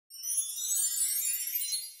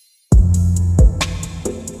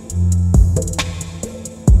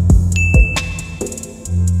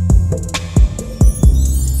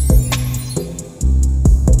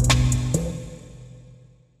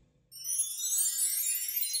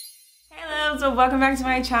loves, welcome back to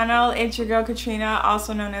my channel. It's your girl Katrina,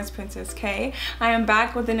 also known as Princess K. I am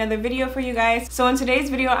back with another video for you guys. So in today's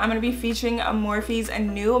video, I'm going to be featuring Morphe's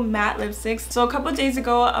new matte lipsticks. So a couple days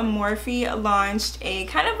ago, Morphe launched a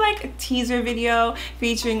kind of like a teaser video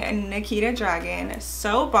featuring Nikita Dragun.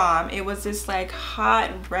 So bomb. It was this like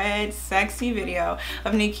hot, red, sexy video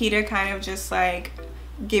of Nikita kind of just like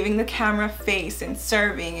giving the camera face and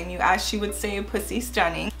serving, and you, as she would say, pussy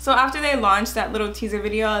stunning. So after they launched that little teaser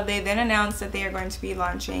video, they then announced that they are going to be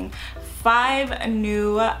launching 5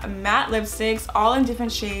 new matte lipsticks, all in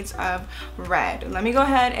different shades of red. Let me go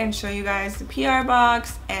ahead and show you guys the PR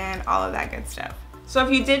box and all of that good stuff. So if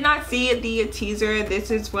you did not see the teaser,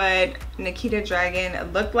 this is what Nikita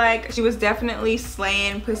Dragun looked like. She was definitely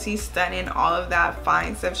slaying, pussy stunning, all of that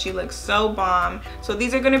fine stuff. She looks so bomb. So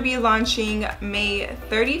these are going to be launching May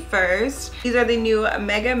 31st. These are the new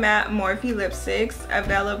Mega Matte Morphe lipsticks,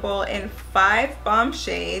 available in 5 bomb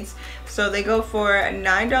shades. So they go for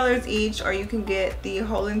 $9 each, or you can get the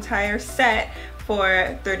whole entire set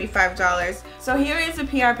for $35. So here is the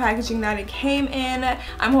PR packaging that it came in.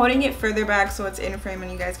 I'm holding it further back so it's in frame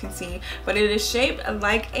and you guys can see, but it is shaped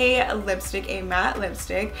like a lipstick, a matte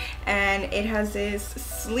lipstick, and it has this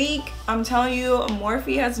sleek, I'm telling you,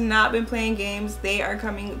 Morphe has not been playing games. They are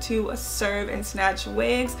coming to serve and snatch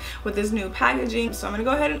wigs with this new packaging. So I'm gonna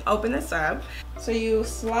go ahead and open this up. So you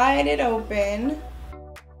slide it open.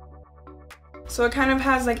 So it kind of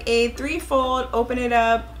has like a 3-fold, open it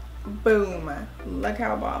up, boom. Look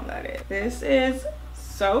how bomb that is. This is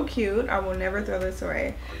so cute. I will never throw this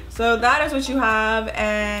away. So that is what you have,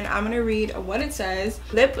 and I'm gonna read what it says.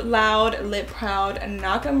 Lip loud, lip proud,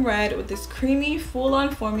 knock 'em red with this creamy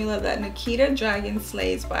full-on formula that Nikita Dragun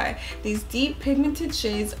slays by. These deep pigmented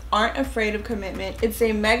shades aren't afraid of commitment. It's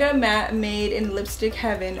a mega matte made in lipstick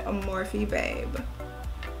heaven, a Morphe babe.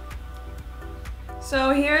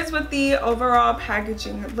 So here's what the overall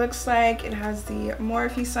packaging looks like. It has the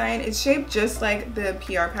Morphe sign. It's shaped just like the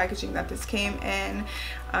PR packaging that this came in.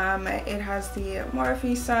 It has the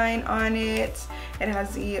Morphe sign on it. It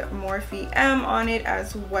has the Morphe M on it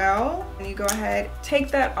as well. And you go ahead, take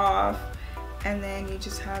that off, and then you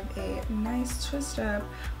just have a nice twist up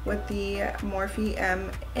with the Morphe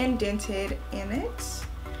M indented in it.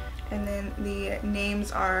 And then the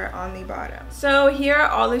names are on the bottom. So here are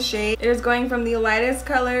all the shades. It is going from the lightest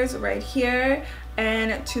colors right here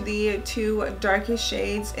and to the 2 darkest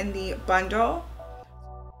shades in the bundle.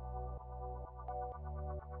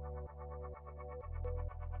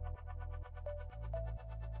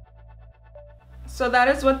 So that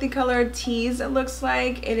is what the color Tease looks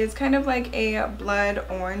like. It is kind of like a blood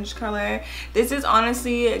orange color. This is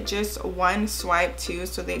honestly just one swipe too,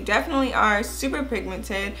 so they definitely are super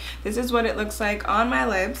pigmented. This is what it looks like on my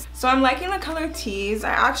lips. So I'm liking the color Tease.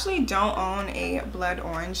 I actually don't own a blood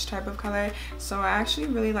orange type of color, so I actually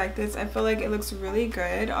really like this. I feel like it looks really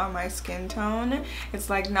good on my skin tone. It's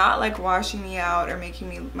like not like washing me out or making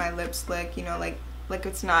me my lips look, you know, like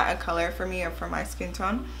it's not a color for me or for my skin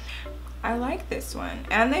tone. I like this one,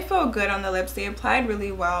 and they feel good on the lips. They applied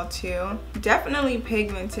really well too. Definitely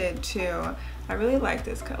pigmented too. I really like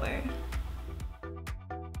this color.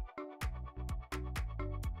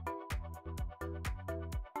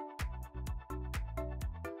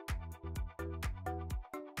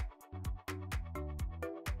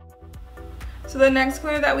 So the next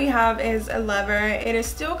color that we have is a Lover. It is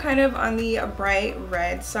still kind of on the bright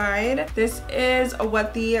red side. This is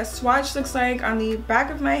what the swatch looks like on the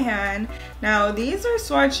back of my hand. Now these are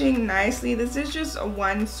swatching nicely. This is just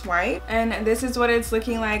one swipe, and this is what it's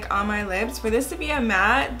looking like on my lips. For this to be a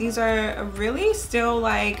matte, these are really still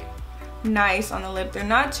like nice on the lip. They're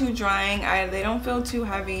not too drying. They don't feel too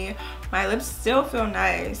heavy. My lips still feel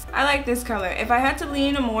nice. I like this color. If I had to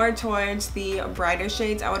lean more towards the brighter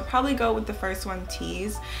shades, I would probably go with the first one,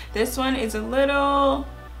 Tease. This one is a little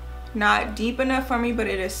not deep enough for me, but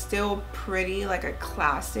it is still pretty, like a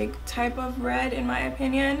classic type of red in my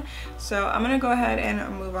opinion. So I'm gonna go ahead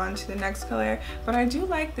and move on to the next color, but I do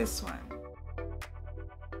like this one.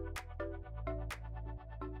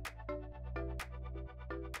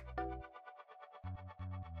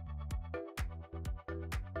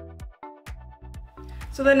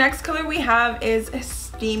 So the next color we have is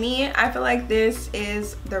Steamy. I feel like this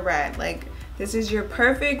is the red. Like, This is your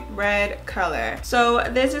perfect red color. So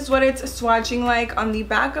this is what it's swatching like on the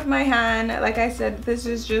back of my hand. Like I said, this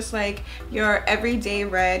is just like your everyday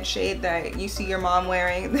red shade that you see your mom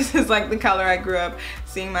wearing. This is like the color I grew up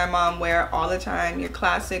seeing my mom wear all the time. Your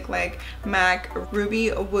classic like MAC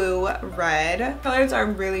Ruby Woo red. Colors are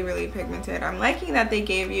really, really pigmented. I'm liking that they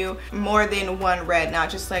gave you more than one red,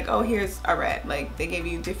 not just like, oh, here's a red. Like they gave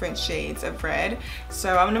you different shades of red.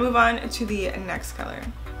 So I'm gonna move on to the next color.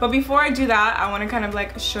 But before I do that, I want to kind of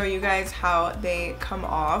like show you guys how they come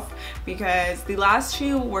off, because the last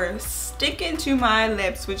two were sticking to my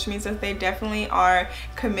lips, which means that they definitely are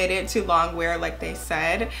committed to long wear like they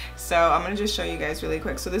said. So I'm gonna just show you guys really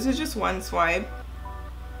quick. So this is just one swipe.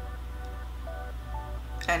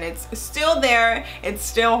 And it's still there, it's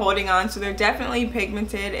still holding on, so they're definitely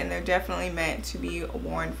pigmented and they're definitely meant to be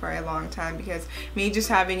worn for a long time, because me just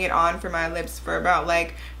having it on for my lips for about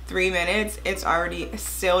like 3 minutes, it's already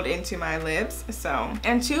sealed into my lips. So,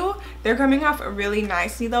 and two, they're coming off really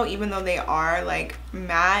nicely though, even though they are like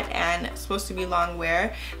matte and supposed to be long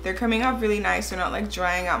wear. They're coming off really nice. They're not like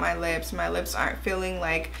drying out my lips. My lips aren't feeling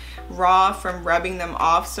like raw from rubbing them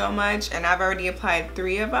off so much, and I've already applied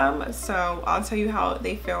 3 of them, so I'll tell you how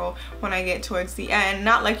they feel when I get towards the end.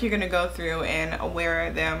 Not like you're gonna go through and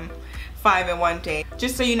wear them 5 in one day.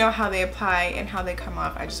 Just so you know how they apply and how they come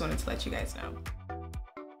off, I just wanted to let you guys know.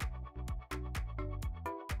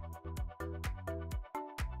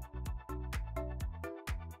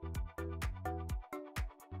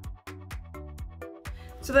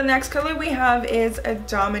 So the next color we have is a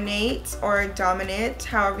Dominate, or Dominant,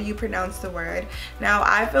 however you pronounce the word. Now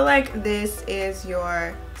I feel like this is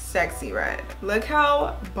your sexy red. Look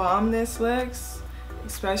how bomb this looks,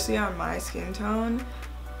 especially on my skin tone.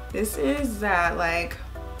 This is that like,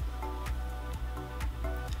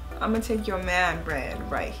 I'm gonna take your man red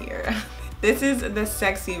right here. This is the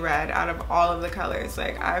sexy red out of all of the colors.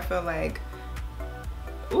 Like I feel like,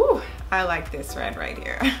 ooh, I like this red right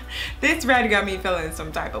here. This red got me feeling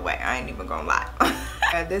some type of way, I ain't even gonna lie.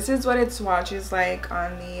 This is what it swatches like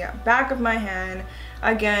on the back of my hand.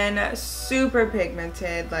 Again, super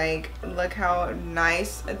pigmented. Like look how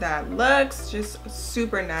nice that looks, just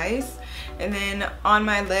super nice. And then on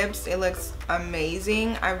my lips, it looks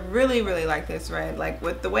amazing. I really, really like this red. Like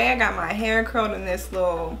with the way I got my hair curled in this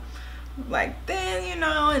little like thing, you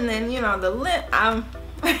know, and then you know the lip,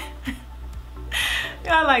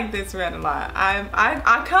 I like this red a lot. I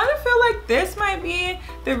kind of feel like this might be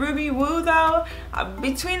the Ruby Woo though.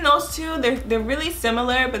 Between those two, they're really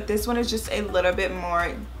similar, but this one is just a little bit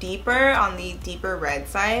more deeper, on the deeper red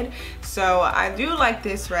side. So I do like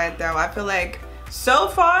this red though. I feel like so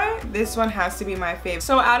far this one has to be my favorite.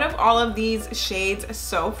 So out of all of these shades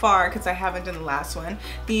so far, because I haven't done the last one,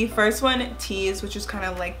 the first one, Tease, which is kind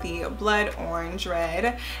of like the blood orange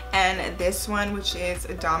red, and this one, which is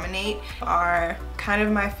Dominate, are kind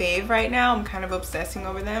of my fave right now. I'm kind of obsessing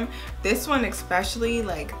over them. This one especially,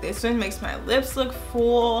 like this one makes my lips look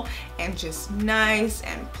full and just nice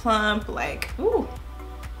and plump, like ooh.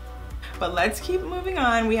 But let's keep moving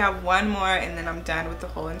on. We have one more and then I'm done with the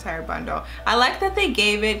whole entire bundle. I like that they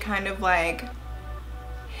gave it kind of like,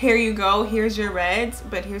 here you go, here's your reds,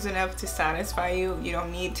 but here's enough to satisfy you. You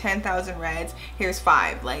don't need 10,000 reds, here's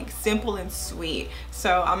 5. Like simple and sweet.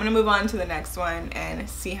 So I'm gonna move on to the next one and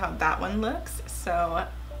see how that one looks. So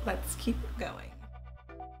let's keep going.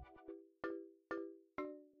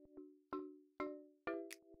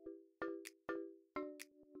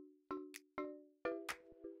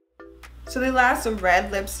 So the last red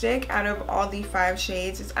lipstick out of all the 5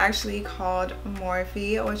 shades is actually called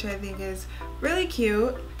Morphe, which I think is really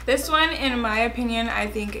cute. This one, in my opinion, I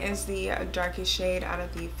think is the darkest shade out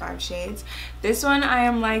of the 5 shades. This one I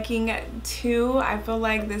am liking too. I feel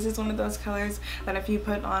like this is one of those colors that if you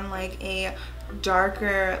put on like a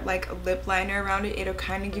darker like lip liner around it, it'll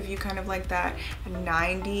kind of give you kind of like that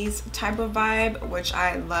 90s type of vibe, which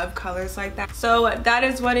I love colors like that. So that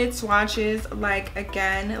is what it swatches like.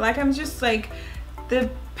 Again, like I'm just like, the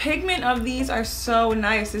pigment of these are so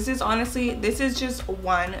nice. This is honestly, this is just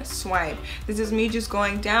one swipe. This is me just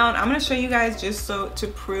going down. I'm gonna show you guys just so to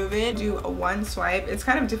prove it. Do a one swipe. It's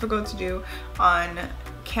kind of difficult to do on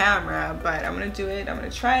camera, but I'm gonna do it. I'm gonna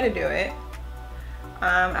try to do it.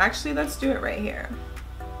 Actually, let's do it right here.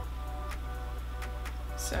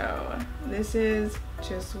 So this is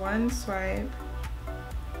just one swipe.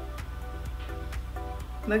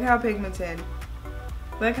 Look how pigmented.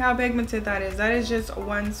 Look how pigmented that is. That is just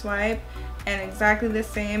one swipe and exactly the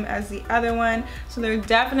same as the other one. So they're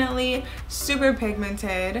definitely super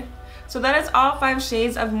pigmented. So that is all 5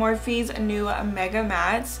 shades of Morphe's new Mega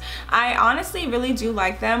Mattes. I honestly really do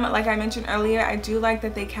like them. Like I mentioned earlier, I do like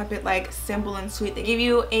that they kept it like simple and sweet. They give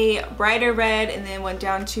you a brighter red and then went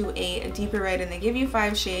down to a deeper red, and they give you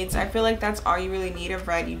 5 shades. I feel like that's all you really need of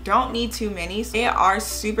red. You don't need too many. They are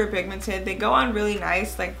super pigmented. They go on really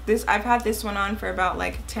nice. Like this, I've had this one on for about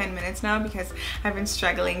like 10 minutes now because I've been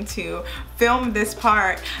struggling to film this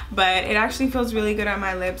part, but it actually feels really good on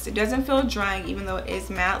my lips. It doesn't feel drying even though it is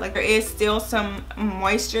matte. Like there is still some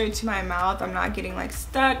moisture to my mouth. I'm not getting like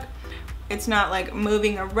stuck. It's not like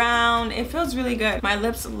moving around. It feels really good. My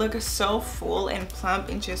lips look so full and plump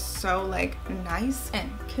and just so like nice and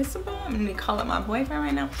kissable. I'm gonna call it my boyfriend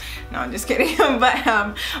right now. No, I'm just kidding. But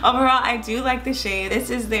overall, I do like the shade. This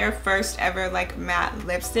is their first ever like matte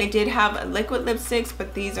lipstick. They did have liquid lipsticks,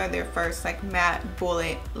 but these are their first like matte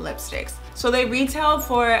bullet lipsticks. So they retail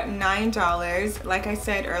for $9. Like I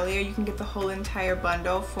said earlier, you can get the whole entire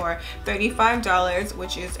bundle for $35,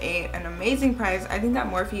 which is an amazing price. I think that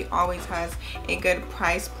Morphe always has a good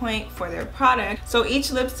price point for their product. So each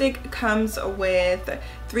lipstick comes with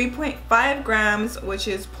 3.5 grams, which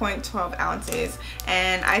is 0.12 ounces.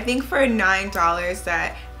 And I think for $9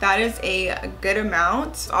 that is a good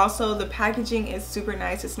amount. Also, the packaging is super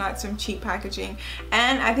nice. It's not some cheap packaging.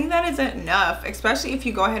 And I think that is enough, especially if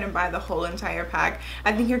you go ahead and buy the whole entire pack.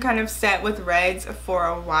 I think you're kind of set with reds for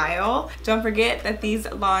a while. Don't forget that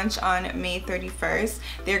these launch on May 31st.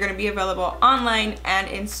 They're gonna be available online and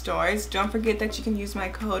in stores. Don't forget that you can use my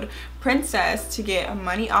code Princess to get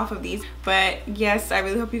money off of these. But yes, I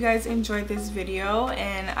really hope you guys enjoyed this video,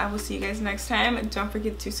 and I will see you guys next time. Don't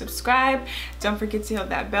forget to subscribe. Don't forget to hit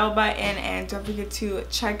that bell button, and don't forget to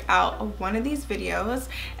check out one of these videos,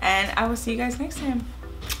 and I will see you guys next time.